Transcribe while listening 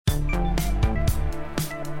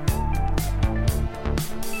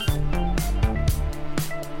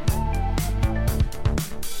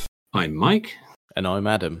I'm Mike. And I'm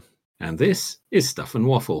Adam. And this is Stuff and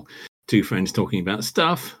Waffle. Two friends talking about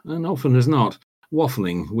stuff, and often as not,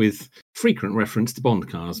 waffling with frequent reference to Bond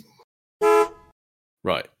cars.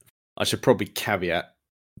 Right. I should probably caveat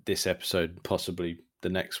this episode, possibly the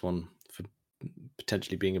next one, for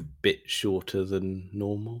potentially being a bit shorter than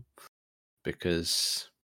normal. Because,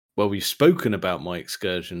 well, we've spoken about my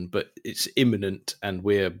excursion, but it's imminent and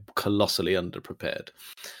we're colossally underprepared.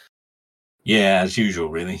 Yeah, as usual,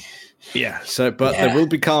 really. Yeah, but there will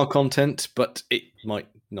be car content, but it might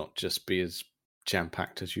not just be as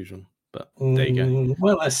jam-packed as usual. But there you go.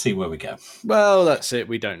 Well, let's see where we go. Well, that's it.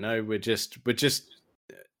 We don't know. We're just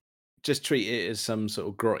treat it as some sort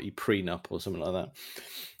of grotty prenup or something like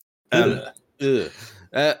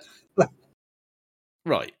that.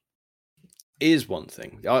 Right. Here's one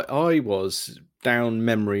thing. I was down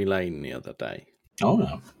memory lane the other day.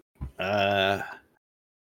 Oh no.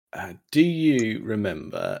 Do you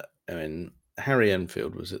remember when Harry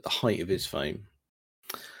Enfield was at the height of his fame?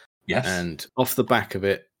 Yes. And off the back of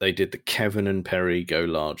it, they did the Kevin and Perry Go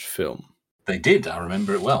Large film. They did. I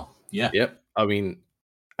remember it well. Yeah. Yep. I mean,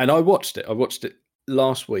 and I watched it. I watched it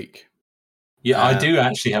last week. Yeah, I do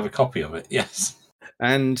actually have a copy of it. Yes.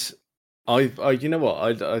 And I you know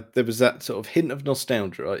what? There was that sort of hint of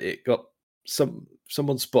nostalgia. Right? It got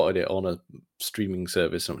someone spotted it on a streaming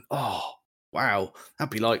service. And I went, oh, wow,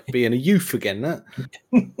 that'd be like being a youth again, that.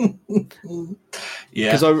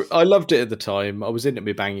 Yeah. Because I loved it at the time. I was into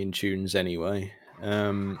me banging tunes anyway.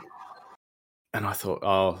 And I thought,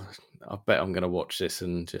 oh, I bet I'm going to watch this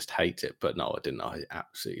and just hate it. But no, I didn't. I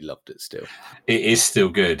absolutely loved it still. It is still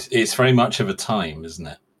good. It's very much of a time, isn't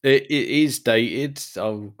it? It is dated,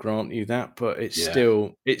 I'll grant you that, but it's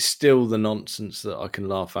still the nonsense that I can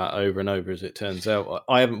laugh at over and over, as it turns out.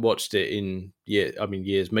 I haven't watched it in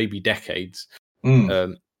years, maybe decades,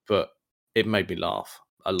 but it made me laugh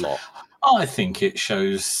a lot. I think it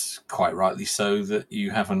shows, quite rightly so, that you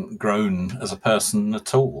haven't grown as a person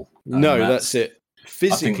at all. No, that's it.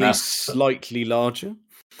 Physically slightly larger.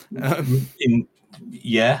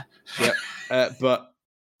 Yeah. But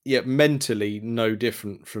yeah, mentally no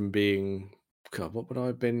different from being, God, what would I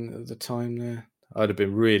have been at the time there? I'd have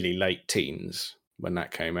been really late teens when that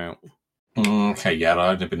came out. Okay, yeah,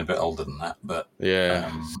 I'd have been a bit older than that, but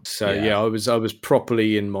yeah. I was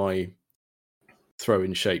properly in my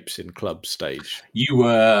throwing shapes in club stage. You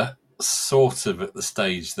were sort of at the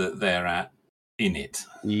stage that they're at in it.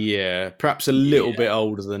 Yeah, perhaps a little bit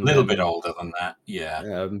older than bit older than that.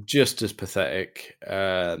 Yeah, just as pathetic.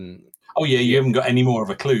 Oh yeah, you haven't got any more of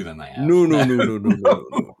a clue than they have.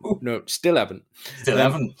 No, still haven't.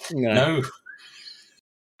 No.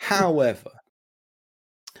 However,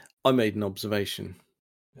 I made an observation,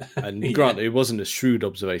 and granted, it wasn't a shrewd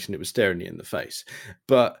observation; it was staring you in the face.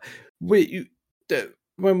 But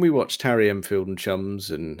when we watched Harry Enfield and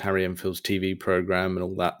Chums and Harry Enfield's TV program and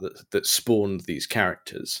all that spawned these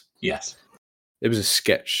characters, yes, it was a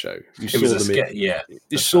sketch show.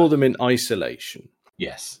 You saw them in isolation.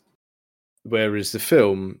 Yes. Whereas the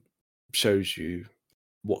film shows you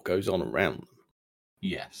what goes on around them.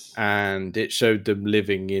 Yes. And it showed them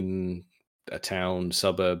living in a town,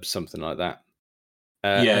 suburb, something like that.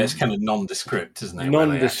 It's kind of nondescript, isn't it?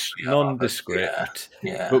 Nondescript.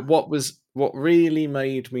 Yeah. But what really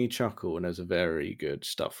made me chuckle, and there's a very good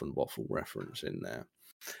Stuff and Waffle reference in there,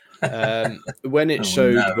 when it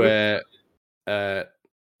showed where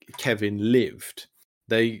Kevin lived,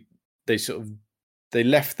 they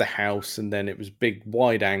left the house, and then it was big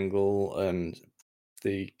wide angle, and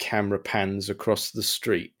the camera pans across the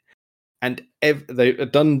street. And they are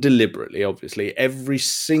done deliberately, obviously. Every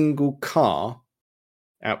single car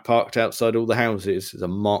parked outside all the houses is a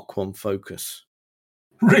Mark I Focus.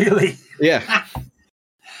 Really? Yeah.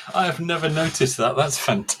 I have never noticed that. That's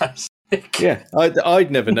fantastic. Yeah,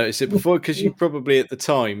 I'd never noticed it before, because you probably at the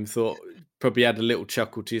time probably had a little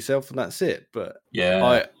chuckle to yourself, and that's it. But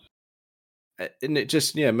yeah. And it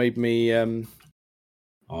just made me there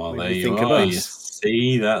you are. You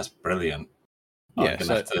see, that's brilliant. I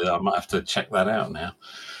might have to check that out now.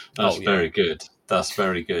 That's very good. That's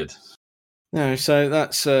very good. No, so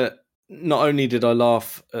that's not only did I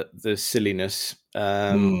laugh at the silliness,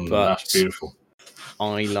 but that's beautiful.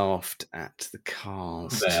 I laughed at the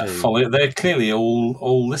cars too. They're clearly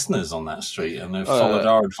all listeners on that street, and they've followed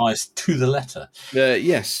our advice to the letter.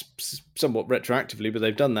 Yes, somewhat retroactively, but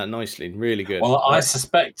they've done that nicely. Really good. Well, I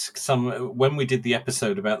suspect when we did the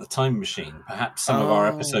episode about the time machine, perhaps some of our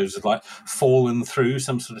episodes have fallen through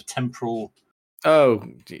some sort of temporal. Oh,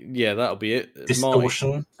 yeah, that'll be it.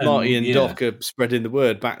 Distortion. Marty and Doc are spreading the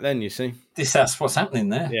word back then, you see. That's what's happening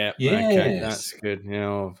there. Yeah. Okay, that's good.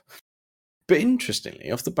 But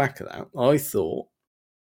interestingly, off the back of that, I thought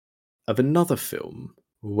of another film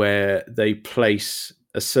where they place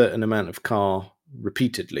a certain amount of car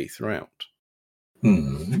repeatedly throughout.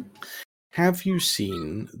 Have you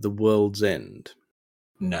seen The World's End?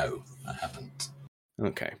 No, I haven't.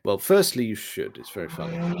 Okay. Well, firstly, you should. It's very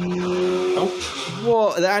funny. Oh,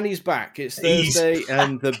 what? Annie's back. It's Thursday,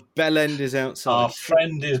 and the bell end is outside. Our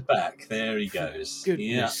friend is back. There he goes.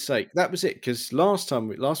 Goodness sake. That was it, because last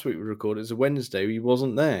week we recorded, it was a Wednesday. He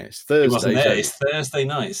wasn't there. It's Thursday. He wasn't there. It's Thursday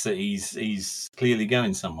night, so he's clearly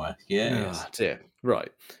going somewhere. Yeah. Oh, dear.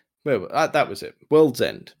 Right. Well, that was it. World's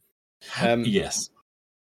End. Yes.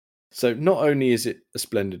 So not only is it a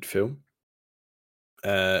splendid film,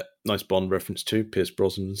 nice Bond reference too. Pierce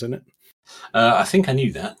Brosnan's in it. I think I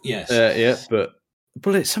knew that. Yes. Yeah,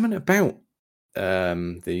 but it's something about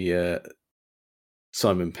the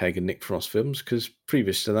Simon Pegg and Nick Frost films, because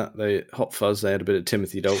previous to that, Hot Fuzz, they had a bit of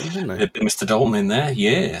Timothy Dalton, didn't they? Mr. Dalton in there.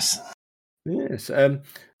 Yes. Yes.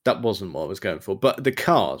 That wasn't what I was going for, but the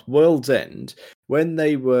cars, World's End, when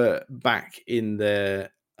they were back in their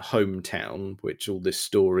hometown, which all this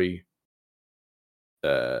story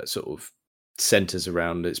sort of centers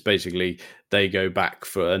around. It's basically they go back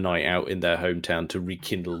for a night out in their hometown to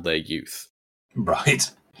rekindle their youth. Right.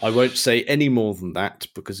 I won't say any more than that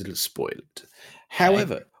because it'll spoil it.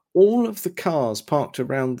 However, all of the cars parked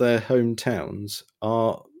around their hometowns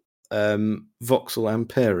are Vauxhall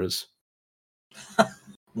Amperas.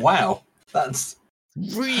 Wow, that's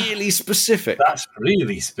really specific. That's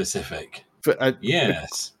really specific.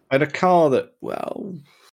 Yes. And a car that, well,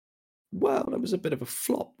 it was a bit of a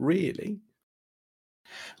flop, really.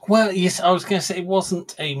 Well, yes, I was going to say it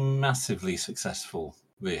wasn't a massively successful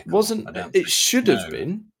vehicle. It should have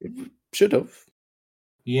been. It should have.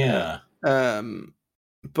 Yeah.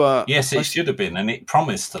 But yes, it should have been, and it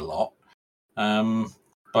promised a lot.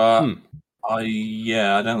 But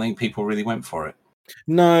I don't think people really went for it.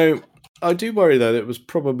 No, I do worry though that it was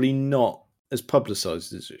probably not as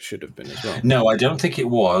publicised as it should have been as well. No, I don't think it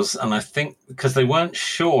was, and I think because they weren't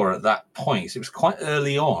sure at that point. It was quite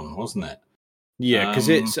early on, wasn't it? Yeah, because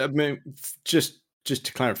it's. I mean, just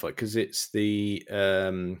to clarify, because it's the.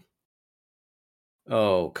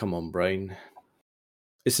 Oh, come on, brain!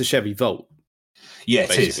 It's the Chevy Volt. Yeah,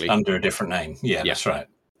 basically. It is under a different name. Yeah, that's right.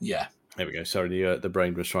 Yeah. There we go. Sorry, the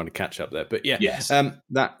brain was trying to catch up there, but yeah, yes,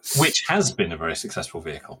 that's which has been a very successful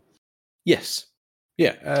vehicle. Yes,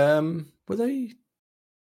 yeah. Were they?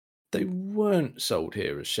 They weren't sold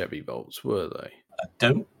here as Chevy Volts, were they? I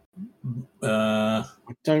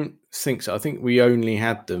don't think so. I think we only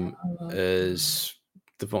had them as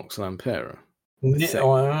the Vauxhall Ampera.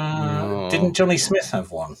 Didn't Johnny Smith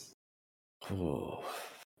have one? Oh,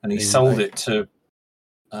 and he sold it to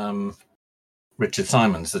Richard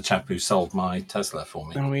Simons, the chap who sold my Tesla for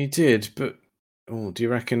me. Oh, he did. But do you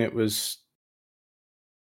reckon it was?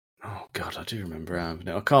 Oh God, I do remember having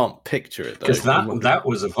it. I can't picture it though. Because that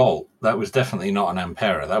was a Volt. That was definitely not an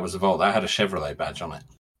Ampera. That was a Volt. That had a Chevrolet badge on it.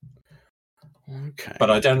 Okay. But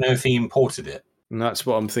I don't know if he imported it. And that's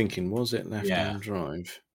what I'm thinking. Was it left-hand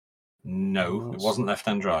drive? No, it wasn't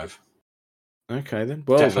left-hand drive. Okay, then.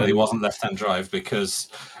 Well, definitely wasn't left-hand drive because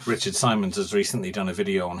Richard Simons has recently done a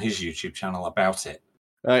video on his YouTube channel about it.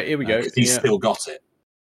 Here we go. He's still got it.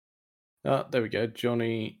 There we go.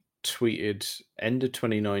 Johnny tweeted end of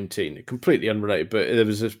 2019. Completely unrelated, but there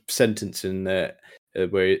was a sentence in there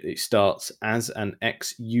where it starts as an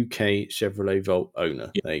ex-UK Chevrolet Volt owner.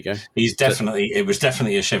 Yeah. There you go. It was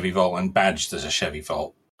definitely a Chevy Volt and badged as a Chevy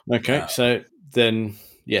Volt. Okay, so then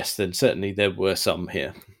certainly there were some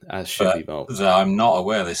here as Chevy Volts. I'm not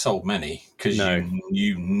aware they sold many because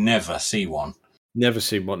you never see one. Never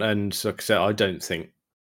seen one, and like I said, I don't think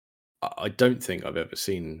I've ever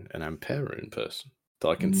seen an Ampera in person that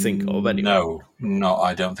I can think of. Anyway. No,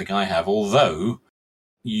 I don't think I have. Although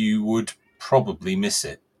you would probably miss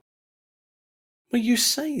it. Well, you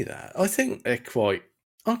say that. I think I quite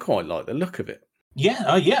like the look of it.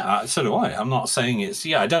 Yeah, so do I. I'm not saying it's.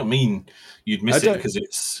 Yeah, I don't mean you'd miss it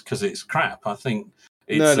because it's crap. I think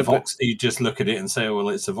it's a Vauxhall. You just look at it and say, "Well,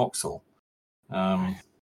 it's a Vauxhall,"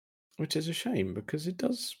 which is a shame because it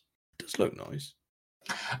does look nice.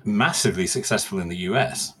 Massively successful in the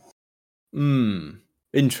US.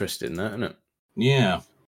 Interesting, that, isn't it? Yeah,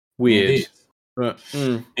 weird.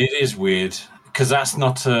 It is weird because that's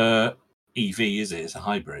not a EV, is it? It's a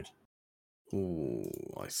hybrid. Oh,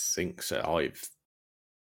 I think so.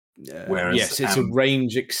 Whereas, yes, it's a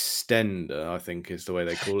range extender, I think is the way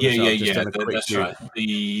they call it. Yeah, that's right.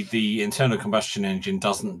 The internal combustion engine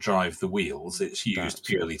doesn't drive the wheels; it's used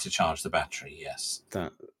purely to charge the battery. Yes,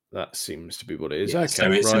 That seems to be what it is. Yeah, okay,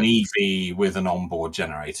 so it's an EV with an onboard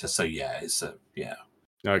generator. So it's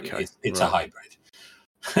okay, it's a hybrid.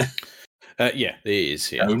 Yeah, it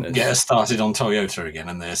is. Yeah, don't get us started on Toyota again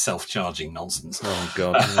and their self-charging nonsense. Oh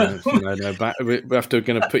God, no. We're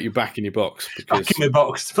going to put you back in your box because back in my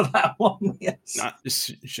box for that one. Yes,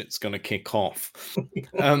 this shit's going to kick off.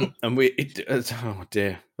 And oh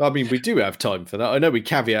dear. I mean, we do have time for that. I know we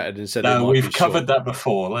caveated and said we've covered that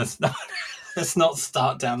before. Let's not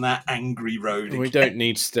start down that angry road. We don't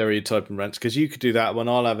need stereotyping rants because you could do that one.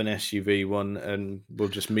 I'll have an SUV one, and we'll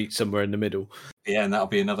just meet somewhere in the middle. Yeah, and that'll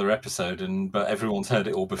be another episode. But everyone's heard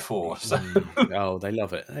it all before. So. Oh, they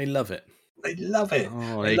love it. They love it. They love it.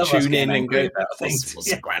 Oh, they tune in and go,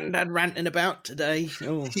 "What's Grandad ranting about today?"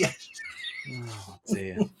 Oh, yeah. Oh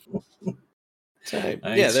dear. So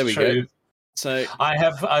there we go. So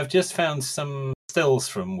I've just found some stills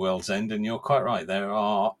from World's End, and you're quite right. There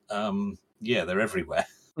are. They're everywhere.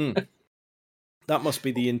 That must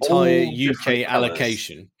be the entire UK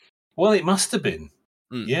allocation. Well, it must have been.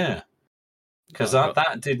 Yeah. Because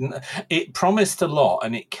that didn't... It promised a lot,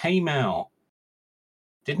 and it came out...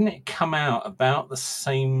 Didn't it come out about the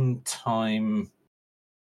same time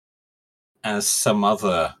as some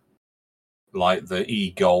other, like the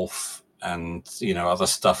e-Golf and, other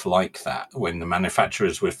stuff like that, when the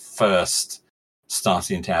manufacturers were first...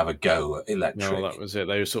 starting to have a go at electric. No, that was it.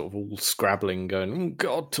 They were sort of all scrabbling, going, "Oh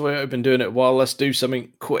God, Toyota have been doing it a while. Let's do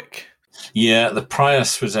something quick." Yeah, the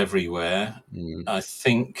Prius was everywhere. I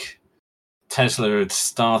think Tesla had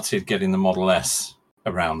started getting the Model S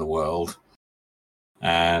around the world,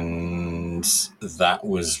 and that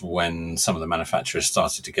was when some of the manufacturers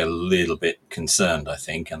started to get a little bit concerned, I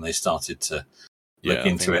think, and they started to look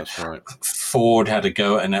into it. Right. Ford had a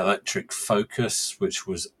go at an electric Focus, which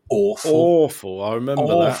was awful. Awful. I remember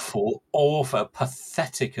that. Awful.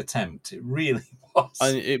 Pathetic attempt. It really was.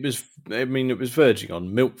 It was verging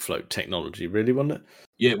on milk float technology, really, wasn't it?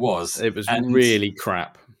 Yeah, it was. It was really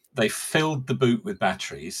crap. They filled the boot with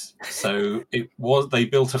batteries. So they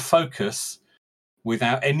built a Focus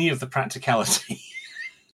without any of the practicality.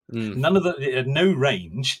 None of it had no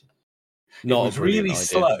range. It was really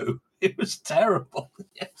slow. It was terrible.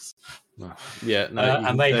 Yes. Yeah. No,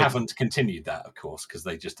 and they haven't continued that, of course, because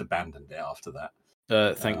they just abandoned it after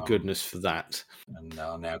that. Thank goodness for that. And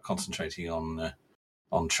are now concentrating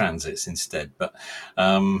on transits instead, but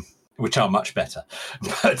which are much better.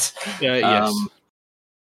 But yes.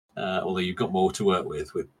 Although you've got more to work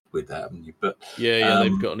with that, haven't you? But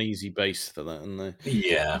they've got an easy base for that, haven't they?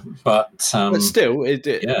 Yeah, but still,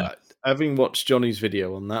 having watched Johnny's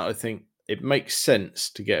video on that, I think it makes sense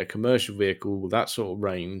to get a commercial vehicle with that sort of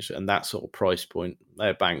range and that sort of price point.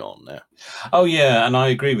 They're bang on there. Oh, yeah, and I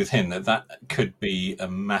agree with him that could be a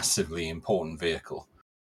massively important vehicle.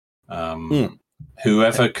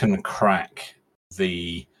 Whoever can crack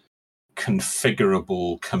the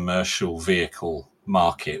configurable commercial vehicle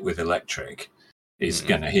market with electric is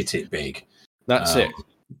going to hit it big. That's it.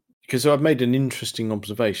 Because I've made an interesting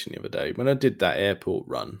observation the other day. When I did that airport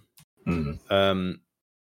run,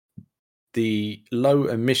 the low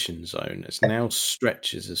emission zone now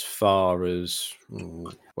stretches as far as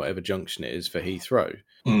whatever junction it is for Heathrow.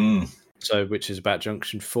 So, which is about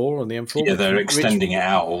junction 4 on the M4. Yeah, they're extending it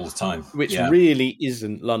out all the time. Which really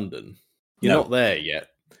isn't London. You're not there yet.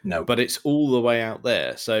 No. But it's all the way out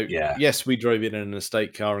there. So, yes, we drove in an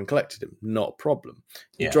estate car and collected him. Not a problem.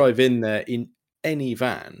 You drive in there in any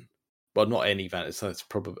van. Well, not any van. It's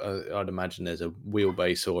probably. I'd imagine there's a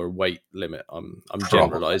wheelbase or a weight limit. I'm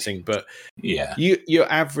generalising, but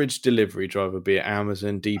your average delivery driver, be it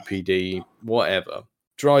Amazon, DPD, whatever,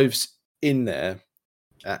 drives in there.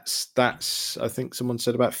 That's. I think someone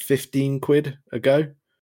said about 15 quid a go.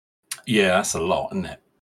 Yeah, that's a lot, isn't it?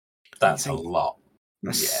 That's a lot.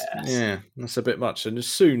 That's a bit much. And as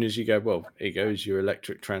soon as you go, well, here goes your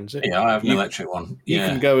electric transit. Yeah, I have an electric one. You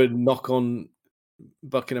can go and knock on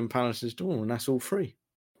Buckingham Palace's door, and that's all free.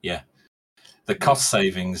 Yeah, the cost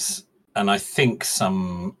savings, and I think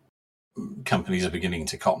some companies are beginning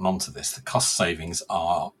to cotton onto this. The cost savings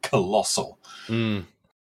are colossal.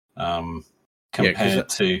 Compared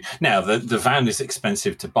to now, the van is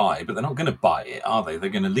expensive to buy, but they're not going to buy it, are they? They're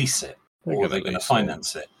going to lease it, or they're going to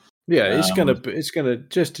finance it. Yeah, it's gonna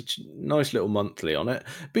just a nice little monthly on it.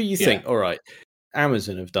 But you think, all right,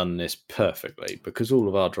 Amazon have done this perfectly because all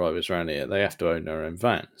of our drivers around here, they have to own their own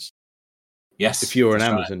vans. Yes, if you're an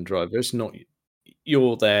Amazon driver, it's not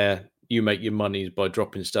you're there. You make your money by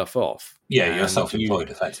dropping stuff off. Yeah, you're self-employed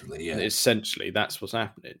effectively. Yeah, essentially that's what's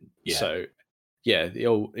happening. Yeah. So, the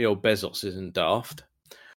old Bezos isn't daft.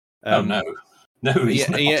 Oh no, No, he's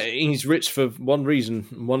not. He's rich for one reason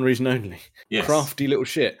only. Yes. Crafty little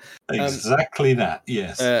shit. Exactly that.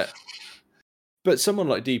 Yes. But someone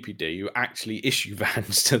like DPD, who actually issue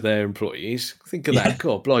vans to their employees, think of that.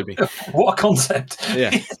 God, blimey. What a concept.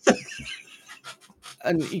 Yeah.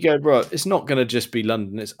 And you go, right, it's not going to just be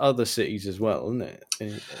London, it's other cities as well, isn't it?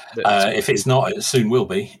 If it's not, it soon will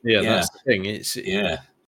be. Yeah, that's the thing.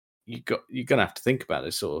 You're going to have to think about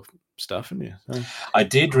this sort of stuff, aren't you? So. I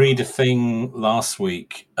did read a thing last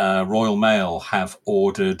week. Royal Mail have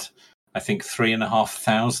ordered, I think,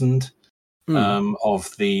 3,500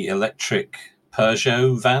 of the electric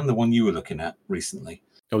Peugeot van, the one you were looking at recently.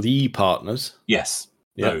 Oh, the e-partners? Yes,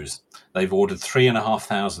 those. They've ordered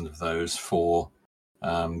 3,500 of those for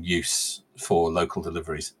use for local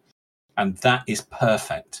deliveries. And that is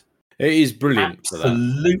perfect. It is brilliant.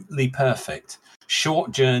 Absolutely perfect.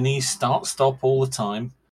 Short journeys, start, stop all the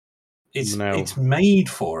time. It's made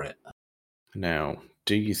for it. Now,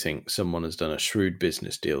 do you think someone has done a shrewd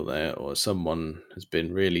business deal there, or someone has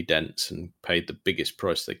been really dense and paid the biggest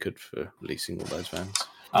price they could for leasing all those vans?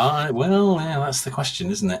 Well, yeah, that's the question,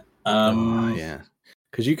 isn't it? Yeah,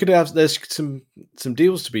 because you could have there's some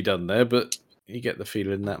deals to be done there, but you get the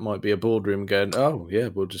feeling that might be a boardroom going, oh yeah,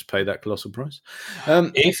 we'll just pay that colossal price.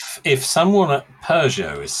 If someone at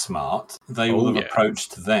Peugeot is smart, they will have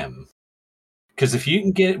approached them. Because if you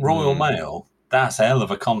can get Royal Mail, that's a hell of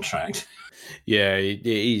a contract. Yeah, it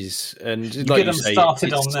is. And you get them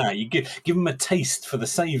started on that. You give them a taste for the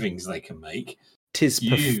savings they can make. 'Tis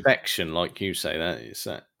perfection, like you say. That is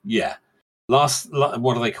that. Yeah.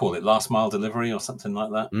 What do they call it? Last mile delivery or something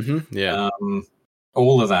like that? Mm-hmm. Yeah.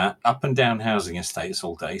 All of that, up and down housing estates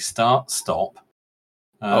all day, start, stop.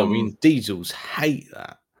 I mean, diesels hate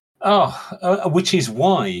that. Which is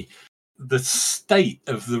why the state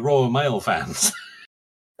of the Royal Mail vans.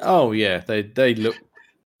 Oh yeah, they look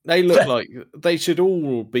like they should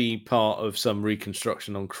all be part of some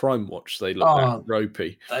reconstruction on Crime Watch. They look that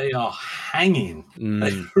ropey. They are hanging.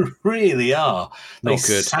 They really are. They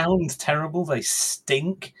sound terrible. They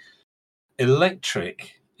stink.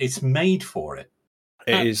 Electric. It's made for it.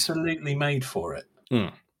 It absolutely made for it.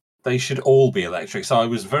 They should all be electric. So I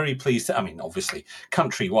was very pleased. Obviously,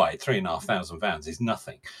 countrywide, 3,500 vans is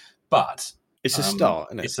nothing, but it's a start.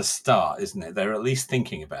 Isn't it? It's a start, isn't it? They're at least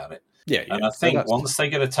thinking about it. Yeah. And I think once they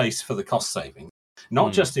get a taste for the cost saving,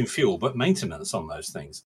 not just in fuel but maintenance on those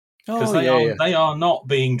things, because they are not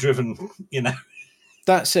being driven.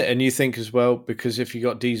 That's it. And you think as well, because if you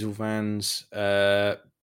got diesel vans,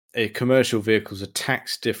 commercial vehicles are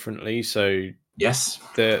taxed differently. So yes,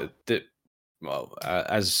 as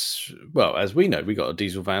we know, we got a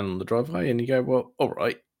diesel van on the driveway, and you go, well, all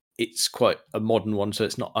right, it's quite a modern one, so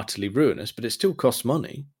it's not utterly ruinous, but it still costs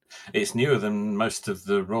money. It's newer than most of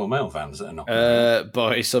the Royal Mail vans that are not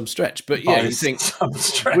by some stretch. But yeah, you think some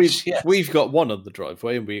stretch, we've got one on the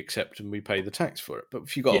driveway, and we accept and we pay the tax for it. But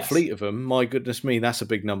if you've got a fleet of them, my goodness me, that's a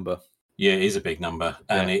big number. Yeah, it is a big number,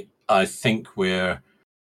 and I think we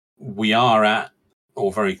are at,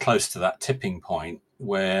 or very close to that tipping point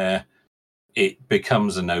where it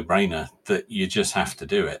becomes a no-brainer that you just have to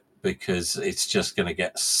do it, because it's just going to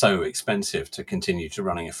get so expensive to continue to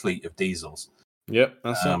running a fleet of diesels. Yep,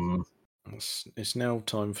 that's it. It's now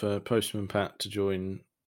time for Postman Pat to join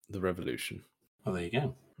the revolution. Well, there you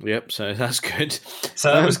go. Yep, so that's good.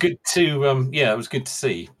 So that was good to it was good to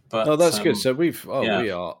see. But that's good. So we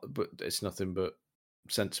are, but it's nothing but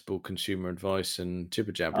sensible consumer advice and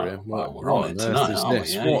jibber jabber. We're on it tonight, is aren't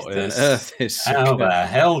this? we? What on earth is? How the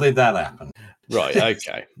hell did that happen? Right.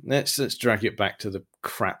 Okay. let's drag it back to the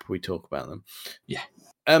crap we talk about them. Yeah.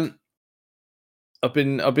 I've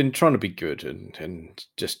been trying to be good and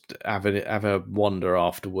just have a wander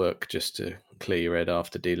after work, just to clear your head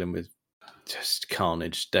after dealing with just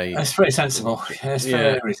carnage day. It's very sensible. It's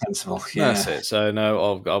very sensible. Yeah. That's it. So no,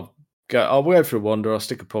 I'll go for a wander. I'll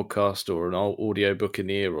stick a podcast or an audio book in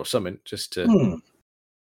the ear or something, just to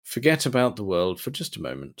forget about the world for just a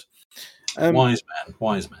moment. Wise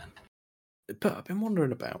man. But I've been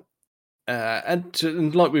wondering about,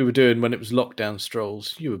 and like we were doing when it was lockdown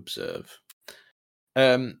strolls, you observe.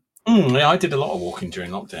 I did a lot of walking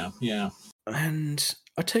during lockdown. Yeah, and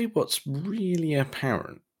I tell you what's really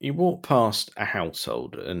apparent. You walk past a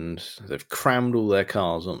household and they've crammed all their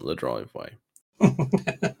cars onto the driveway.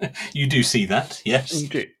 You do see that, yes. You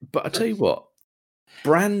do. But I tell you what,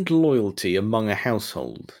 brand loyalty among a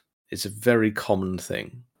household is a very common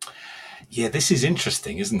thing. Yeah, this is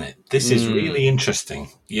interesting, isn't it? This is really interesting.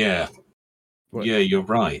 Yeah. Well, yeah, you're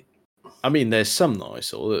right. I mean, there's some that I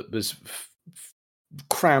saw that was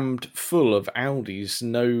crammed full of Audis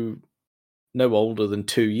no older than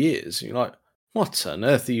 2 years. You're like, What on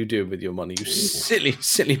earth are you doing with your money, you silly,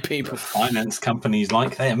 silly people? Finance companies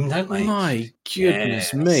like them, don't they? My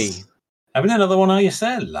goodness me. Having another one, are you,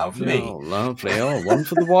 sir? Lovely. Oh, lovely. Oh, one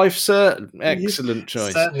for the wife, sir. Excellent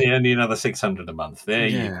choice. Certainly only another 600 a month. There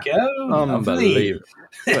you go. Unbelievable.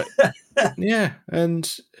 Yeah,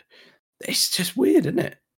 and it's just weird, isn't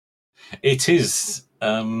it? It is.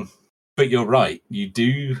 But you're right. You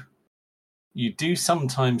do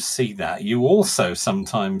sometimes see that. You also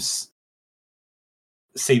sometimes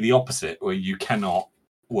see the opposite, where you cannot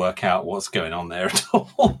work out what's going on there at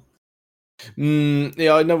all.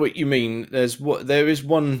 Yeah, I know what you mean. There is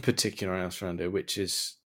one particular house around here which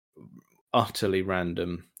is utterly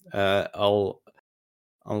random. I'll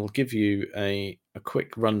give you a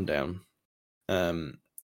quick rundown.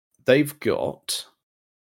 They've got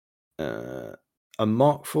a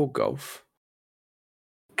Mark IV Golf.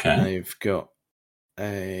 Okay. They've got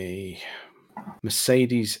a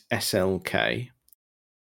Mercedes SLK.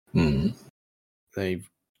 They've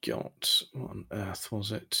got, what on earth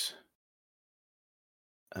was it?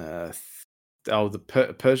 The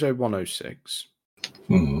Peugeot 106.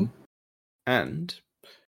 And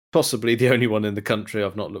possibly the only one in the country,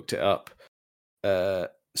 I've not looked it up,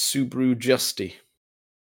 Subaru Justy.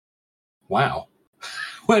 Wow.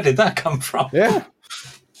 Where did that come from? Yeah.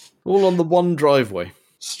 All on the one driveway.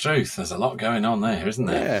 Struth, there's a lot going on there, isn't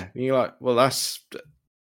there? Yeah. You're like, well, that's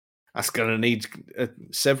going to need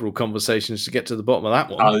several conversations to get to the bottom of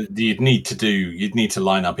that one. You'd need to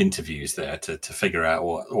line up interviews there to figure out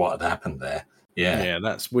what had happened there. Yeah,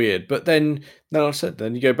 that's weird. But then, like I said,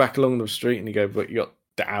 then you go back along the street and you go, but you got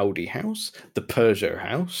the Audi house, the Peugeot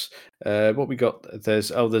house. What we got?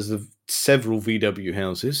 There's several VW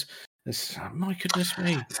houses. My goodness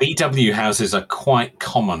me. VW houses are quite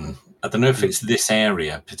common. I don't know if it's this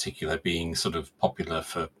area in particular being sort of popular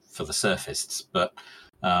for the surfists, but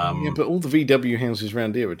but all the VW houses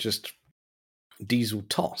around here are just diesel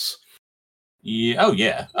toss. Yeah. Oh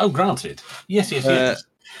yeah. Oh, granted. Yes.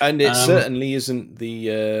 And it certainly isn't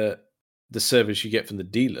the service you get from the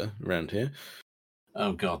dealer around here.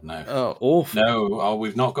 Oh God, no. Oh, awful. No,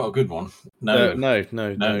 we've not got a good one. No.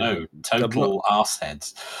 Total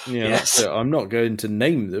arseheads. Yeah, yes. I'm not going to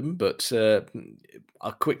name them, but a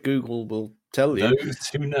quick Google will tell you. Those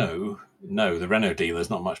who know, the Renault dealer is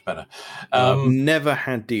not much better. I've never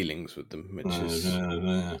had dealings with them, which is.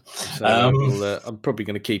 I'm probably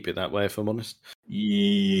going to keep it that way, if I'm honest.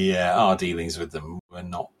 Yeah, our dealings with them were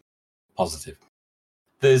not positive.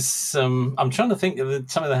 There's I'm trying to think of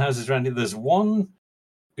some of the houses around here. There's one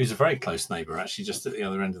who's a very close neighbour, actually, just at the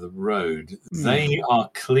other end of the road. They are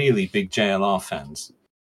clearly big JLR fans.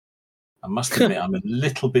 I must admit, I'm a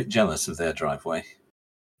little bit jealous of their driveway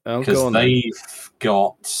because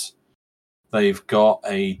they've got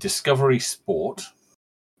a Discovery Sport,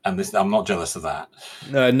 and this I'm not jealous of that.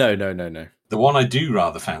 No. The one I do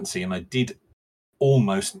rather fancy, and I did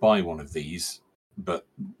almost buy one of these, but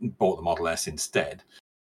bought the Model S instead.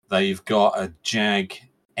 They've got a Jag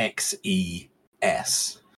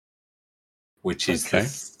XE-S, which is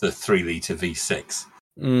the 3-litre V6.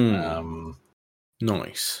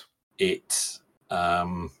 Nice.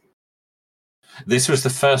 This was the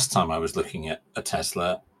first time I was looking at a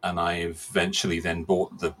Tesla, and I eventually then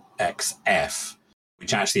bought the XF,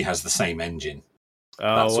 which actually has the same engine. The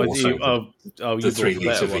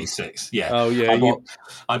 3-litre V6. Yeah. Oh yeah.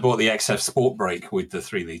 I bought the XF Sport Brake with the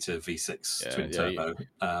 3-litre V6 twin turbo.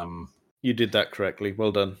 You did that correctly.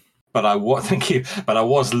 Well done. But thank you. But I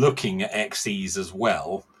was looking at XEs as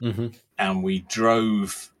well, and we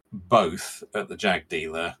drove both at the Jag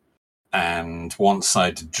dealer. And once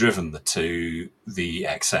I'd driven the two, the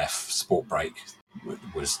XF Sport Brake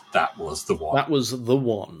was the one. That was the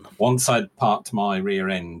one. Once I'd parked my rear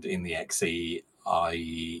end in the XE,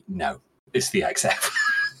 it's the XF.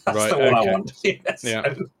 That's the one I want. Yes.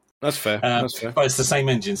 Yeah, that's fair. But it's the same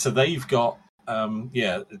engine. So they've got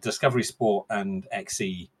Discovery Sport and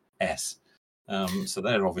XE-S. So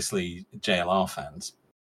they're obviously JLR fans.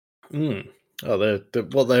 Oh, they're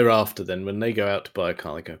what they're after then. When they go out to buy a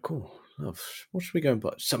car, they go, cool. Oh, what should we go and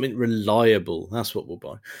buy? Something reliable. That's what we'll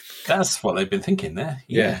buy. That's what they've been thinking there.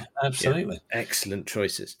 Yeah, absolutely. Yeah. Excellent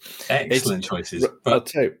choices. Choices. But I'll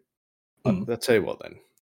tell you what then.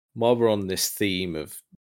 While we're on this theme of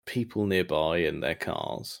people nearby and their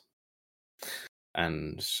cars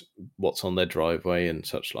and what's on their driveway and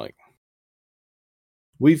such like,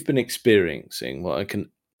 we've been experiencing what I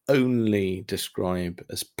can only describe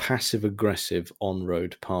as passive-aggressive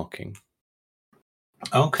on-road parking.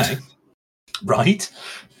 Okay. Right.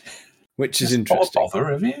 Which is interesting. Spot of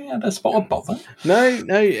bother, have you had a spot of bother? No,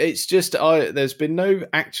 it's just there's been no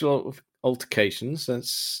actual... altercations.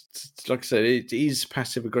 That's like I said, it is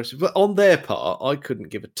passive aggressive. But on their part, I couldn't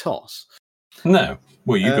give a toss. No.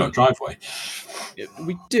 Well, you've got a driveway.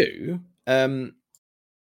 We do.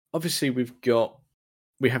 Obviously,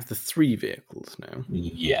 we have the 3 vehicles now.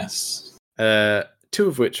 Yes. 2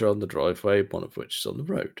 of which are on the driveway, 1 of which is on the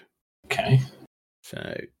road. Okay.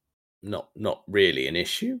 So, not really an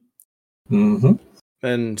issue. Mm-hmm.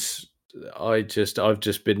 And I've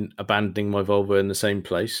just been abandoning my Volvo in the same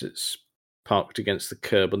place. It's parked against the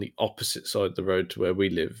curb on the opposite side of the road to where we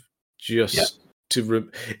live,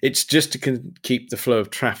 it's just to keep the flow of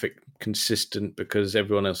traffic consistent, because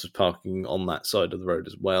everyone else is parking on that side of the road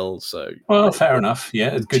as well. So, well, fair enough.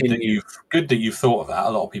 Yeah, it's good that you've thought of that. A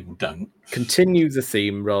lot of people don't. Continue the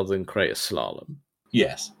theme rather than create a slalom.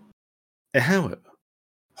 Yes. However,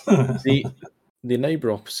 the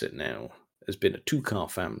neighbour opposite now has been a 2-car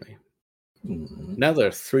family. Mm. Now they're a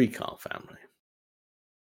 3-car family.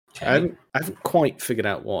 Okay. I haven't quite figured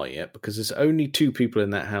out why yet, because there's only 2 people in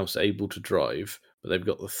that house able to drive, but they've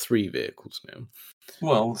got the 3 vehicles now.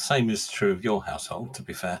 Well, the same is true of your household, to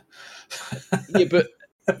be fair. Yeah, but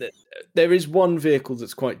there is one vehicle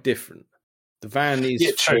that's quite different. The van is...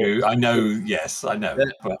 Yeah, true. I know. Yes, I know.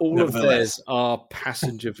 But all of theirs are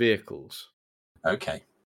passenger vehicles. Okay.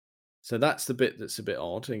 So that's the bit that's a bit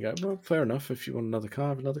odd. And you go, well, fair enough. If you want another car,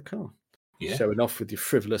 have another car. Yeah. Showing off with your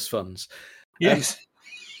frivolous funds. Yes.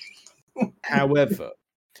 However,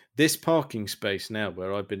 this parking space now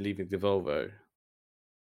where I've been leaving the Volvo,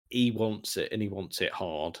 he wants it, and he wants it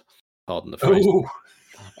hard. Pardon the phrase.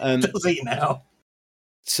 Does he now?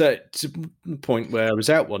 So to the point where I was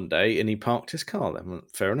out one day and he parked his car. Then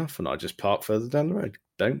went, fair enough, and I just parked further down the road.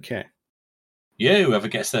 Don't care. Yeah, whoever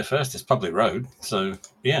gets there first is public road. So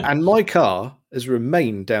yeah. And my car has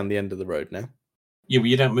remained down the end of the road now. Yeah, well,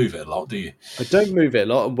 you don't move it a lot, do you? I don't move it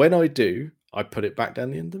a lot, and when I do, I put it back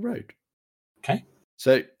down the end of the road. Okay.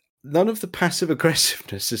 So none of the passive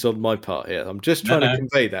aggressiveness is on my part here. I'm just trying to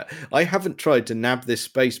convey that. I haven't tried to nab this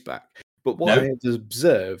space back. But what I have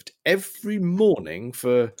observed every morning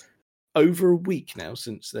for over a week now,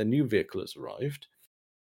 since their new vehicle has arrived,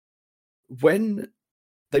 when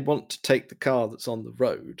they want to take the car that's on the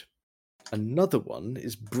road, another one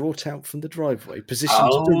is brought out from the driveway,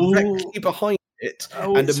 positioned directly behind it,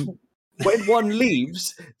 and when one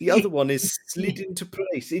leaves, the other one is slid into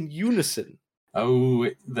place in unison. Oh,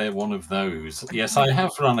 they're one of those. Yes, I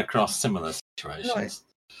have run across similar situations. Right.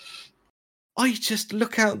 I just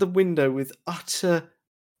look out the window with utter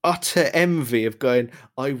envy of going,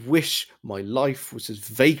 I wish my life was as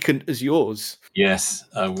vacant as yours. Yes,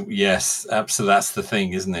 yes, absolutely. That's the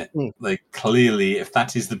thing, isn't it? They clearly, if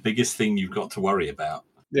that is the biggest thing you've got to worry about.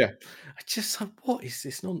 Yeah. I just thought, what is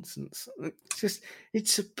this nonsense?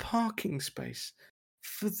 It's a parking space.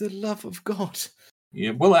 For the love of God.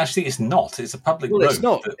 Yeah, well, actually, it's not. It's a public road. It's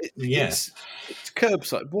not. Yes. It's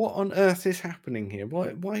curbside. What on earth is happening here?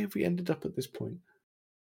 Why have we ended up at this point?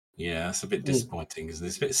 Yeah, it's a bit disappointing, isn't it?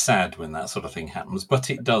 It's a bit sad when that sort of thing happens, but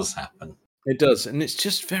it does happen. It does, and it's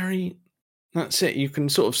just very... That's it. You can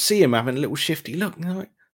sort of see him having a little shifty look, and they're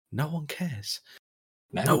like, no one cares.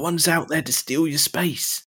 No one's out there to steal your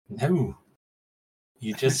space. No.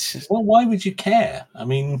 You just... Well, why would you care? I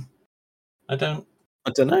mean, I don't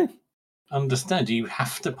know. Understand? Do you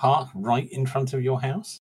have to park right in front of your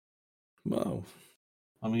house? Well,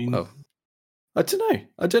 I mean, I don't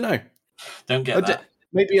know. Don't get that.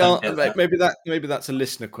 Maybe that's a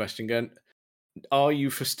listener question. Going, are you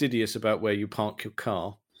fastidious about where you park your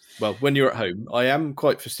car? Well, when you're at home, I am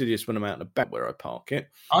quite fastidious when I'm out and about where I park it.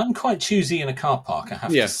 I'm quite choosy in a car park, I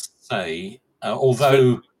have to say.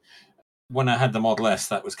 Although when I had the Model S,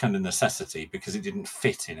 that was kind of necessity because it didn't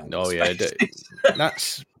fit in all the spaces.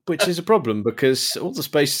 That's which is a problem because all the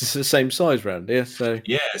spaces are the same size around here. So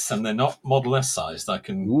yes, and they're not Model S sized. I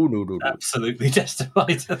can absolutely testify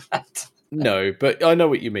to that. No, but I know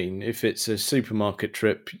what you mean. If it's a supermarket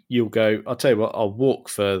trip, you'll go, I'll tell you what, I'll walk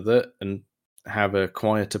further and have a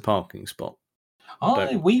quieter parking spot.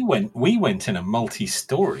 We went in a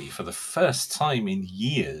multi-story for the first time in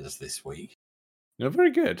years this week. No,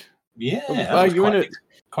 very good. Yeah,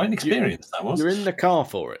 quite an experience. That was. You're in the car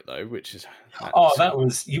for it though, which is. That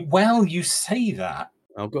was. Well, you say that.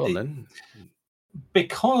 Oh, go on then.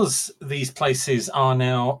 Because these places are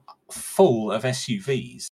now full of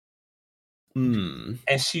SUVs.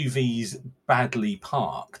 SUVs badly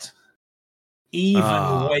parked.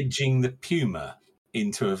 Even wedging the Puma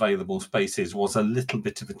into available spaces was a little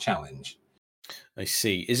bit of a challenge. I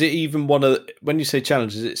see. Is it even one of when you say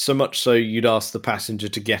challenge, is it so much so you'd ask the passenger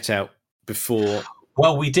to get out before?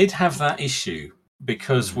 Well, we did have that issue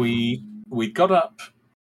because we got up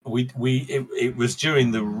it was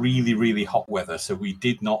during the really, really hot weather, so we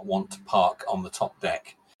did not want to park on the top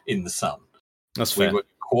deck in the sun. That's fair. We were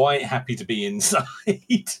quite happy to be inside.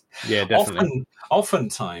 Yeah, definitely.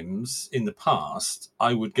 Oftentimes in the past,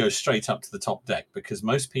 I would go straight up to the top deck because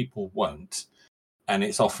most people won't, and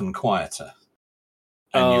it's often quieter.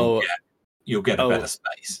 And you'll get a better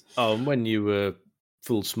space. Oh, and when you were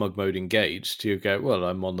full smug mode engaged, you go, well,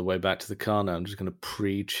 I'm on the way back to the car now. I'm just going to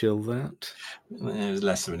pre-chill that. It was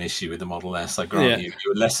less of an issue with the Model S. I grant you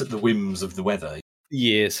were less at the whims of the weather.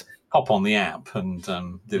 Yes. Hop on the app and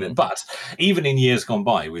did it. But even in years gone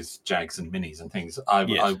by with Jags and Minis and things,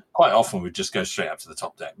 I quite often would just go straight up to the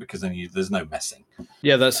top deck because then there's no messing.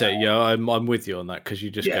 Yeah, that's it. Yeah, I'm with you on that because you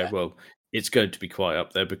just go, well, it's going to be quite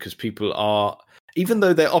up there because people are, even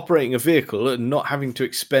though they're operating a vehicle and not having to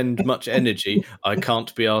expend much energy, I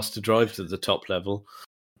can't be asked to drive to the top level.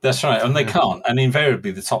 That's right, and they can't. And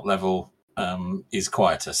invariably, the top level is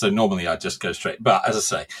quieter. So normally I just go straight. But as I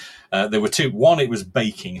say, there were two. One, it was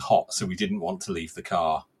baking hot, so we didn't want to leave the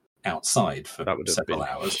car outside for several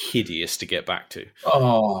hours. Hideous to get back to.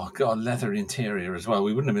 Oh, God, leather interior as well.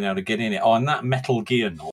 We wouldn't have been able to get in it. Oh, and that metal gear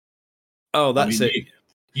knob. Oh, that's it.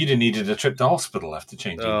 You'd have needed a trip to hospital after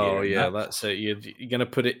changing gear. Oh, yeah, that's it. You're going to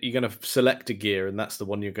put it. You're going to select a gear, and that's the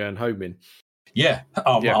one you're going home in. Yeah,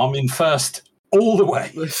 I'm in first all the way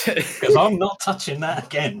because I'm not touching that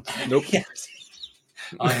again. Nope. Yes.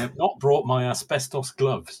 I have not brought my asbestos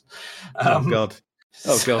gloves. Oh God!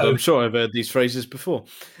 I'm sure I've heard these phrases before.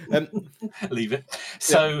 Leave it.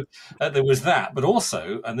 So there was that, but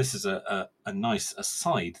also, and this is a nice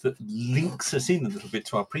aside that links us in a little bit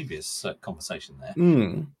to our previous conversation.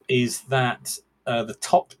 There is that the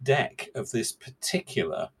top deck of this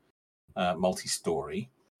particular multi-story,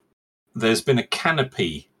 there's been a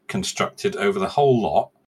canopy constructed over the whole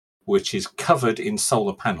lot, which is covered in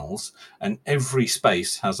solar panels, and every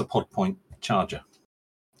space has a pod point charger.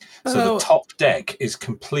 So the top deck is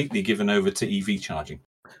completely given over to EV charging.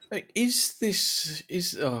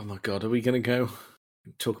 Oh my God, are we going to go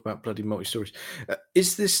talk about bloody multi-stories?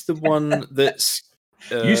 Is this the one that's...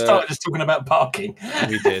 you started just talking about parking.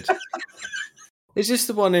 We did. Is this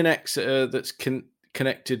the one in Exeter that's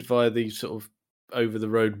connected via the sort of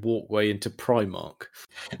over-the-road walkway into Primark?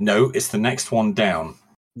 No, it's the next one down.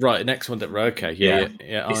 Right, next one down. Okay, yeah.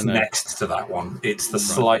 It's next to that one. It's the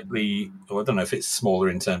slightly... I don't know if it's smaller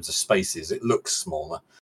in terms of spaces. It looks smaller.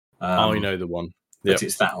 I know the one. But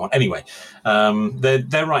it's that one. Anyway,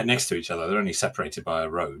 they're right next to each other. They're only separated by a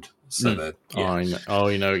road. So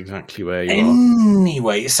I know exactly where you are.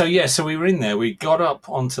 Anyway, so we were in there. We got up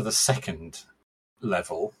onto the second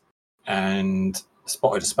level and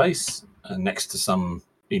spotted a space next to some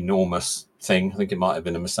enormous thing. I think it might have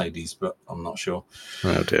been a Mercedes, but I'm not sure.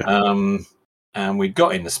 Oh dear. And we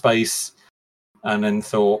got in the space and then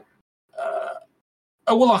thought,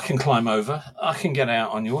 I can climb over. I can get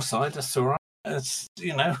out on your side. That's all right. I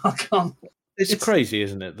can't. It's crazy,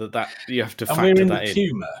 isn't it? That you have to factor we're in that in.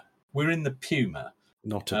 Puma. We're in the Puma.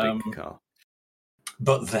 Not a big car.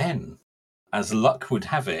 But then, as luck would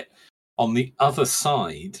have it, on the other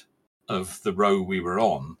side of the row we were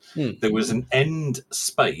on, there was an end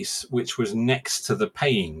space which was next to the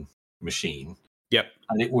paying machine. Yep.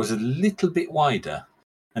 And it was a little bit wider.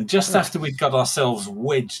 And just after we'd got ourselves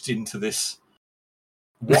wedged into this,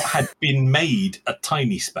 what had been made a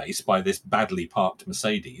tiny space by this badly parked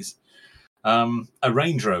Mercedes, a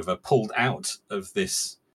Range Rover pulled out of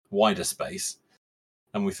this wider space,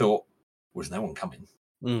 and we thought, "Was no one coming?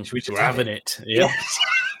 Should we just having it?" Yeah. Yes,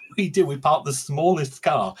 we did. We parked the smallest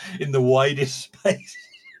car in the widest space.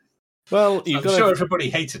 Well, I'm sure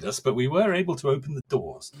everybody hated us, but we were able to open the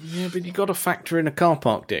doors. Yeah, but you got to factor in a car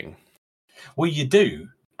park ding. Well, you do.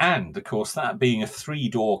 And, of course, that being a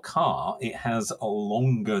 3-door car, it has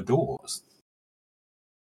longer doors.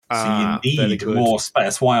 So you need more space.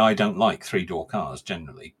 That's why I don't like 3-door cars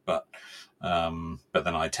generally. But then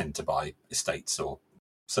I tend to buy estates or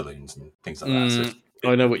saloons and things like that. So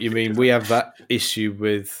I know what you mean. We have that issue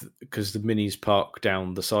because the Minis park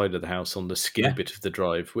down the side of the house on the skinny bit of the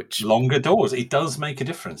drive. Which longer doors, it does make a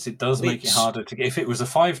difference. It does make it harder to get. If it was a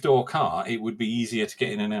 5-door car, it would be easier to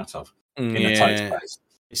get in and out of in a tight space.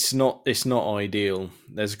 It's not ideal.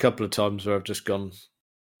 There's a couple of times where I've just gone,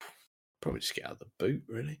 probably just get out of the boot,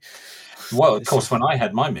 really. Well, of course, when I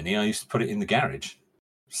had my Mini, I used to put it in the garage.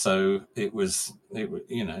 So it was,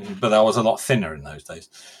 but I was a lot thinner in those days.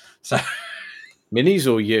 So Minis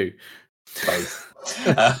or you? Both.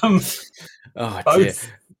 Oh both. Dear.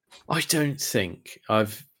 I don't think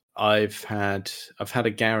I've had a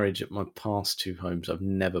garage at my past 2 homes. I've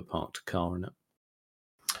never parked a car in it.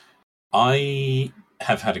 I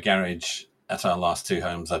have had a garage at our last two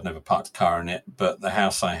homes, I've never parked a car in it. But the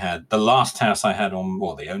house I had, the last house I had on,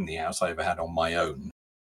 well, the only house I ever had on my own,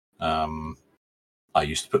 I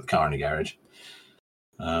used to put the car in the garage.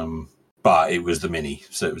 But it was the Mini,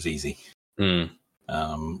 so it was easy.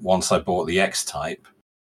 Once I bought the X-Type,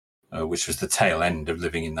 which was the tail end of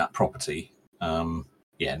living in that property, not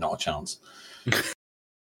a chance.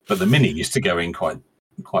 But the Mini used to go in quite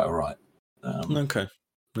all right. Okay.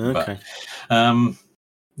 But,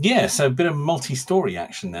 so a bit of multi-story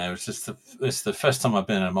action there. It's the first time I've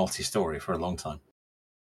been in a multi-story for a long time.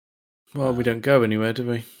 Well, we don't go anywhere, do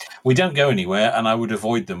we? We don't go anywhere, and I would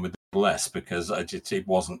avoid them with less because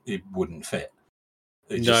it wouldn't fit.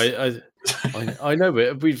 I know,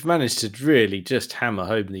 but we've managed to really just hammer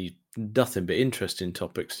home the nothing but interesting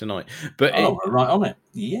topics tonight. But we're right on it.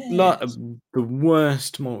 Yeah. Like the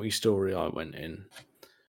worst multi-story I went in,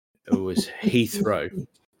 it was Heathrow.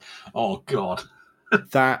 Oh God.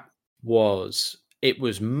 It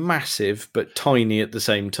was massive but tiny at the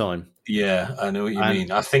same time. Yeah, I know what you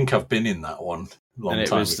mean. I think I've been in that one long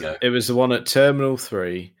time ago. It was the one at Terminal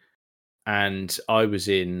 3, and I was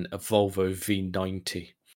in a Volvo V90.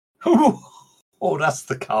 Oh, that's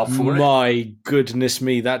the car for it. My goodness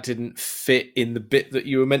me, that didn't fit in the bit that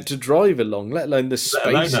you were meant to drive along, let alone the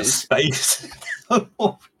spaces.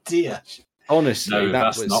 Oh dear. Honestly, no,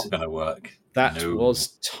 that's not going to work. That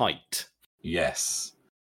was tight. Yes.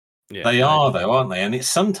 Yeah, they are, though, aren't they? And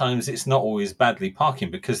sometimes it's not always badly parking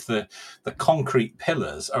because the concrete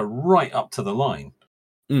pillars are right up to the line.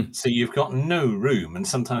 So you've got no room, and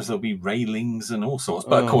sometimes there'll be railings and all sorts.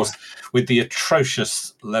 But of course, with the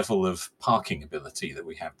atrocious level of parking ability that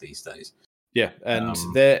we have these days, and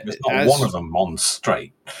there's not one of them on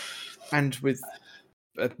straight. And with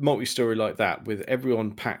a multi-story like that, with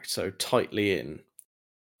everyone packed so tightly in,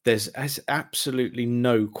 there's absolutely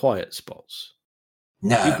no quiet spots.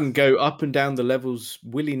 No, you can go up and down the levels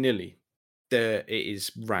willy-nilly. There, it is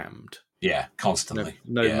rammed. Yeah, constantly.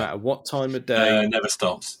 No matter what time of day. Never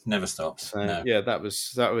stops. Never stops. No. Yeah, that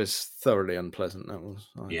was thoroughly unpleasant. That was.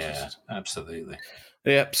 Absolutely.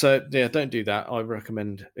 Yeah, so don't do that. I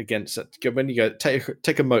recommend against it. When you go, take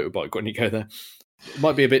a motorbike when you go there. It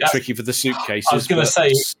might be a bit tricky for the suitcases. I was going to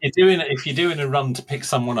say, if you're doing a run to pick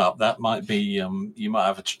someone up, that might be you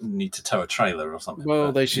might need to tow a trailer or something.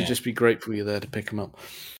 Well, they should just be grateful you're there to pick them up.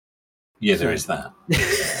 Yeah, there is that.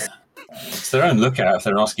 It's their own lookout if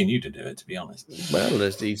they're asking you to do it, to be honest.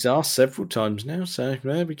 Well, he's asked several times now, so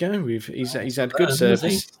there we go. He's had good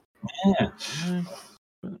service. Yeah.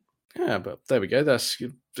 But there we go. That's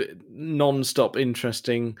non-stop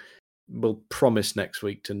interesting. We'll promise next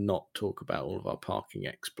week to not talk about all of our parking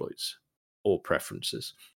exploits or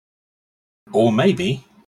preferences. Or maybe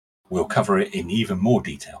we'll cover it in even more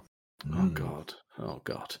detail. Oh,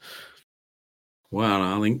 God. Well,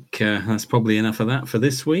 I think that's probably enough of that for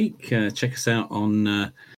this week. Check us out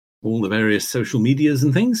on all the various social medias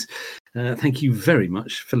and things. Thank you very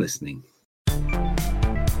much for listening.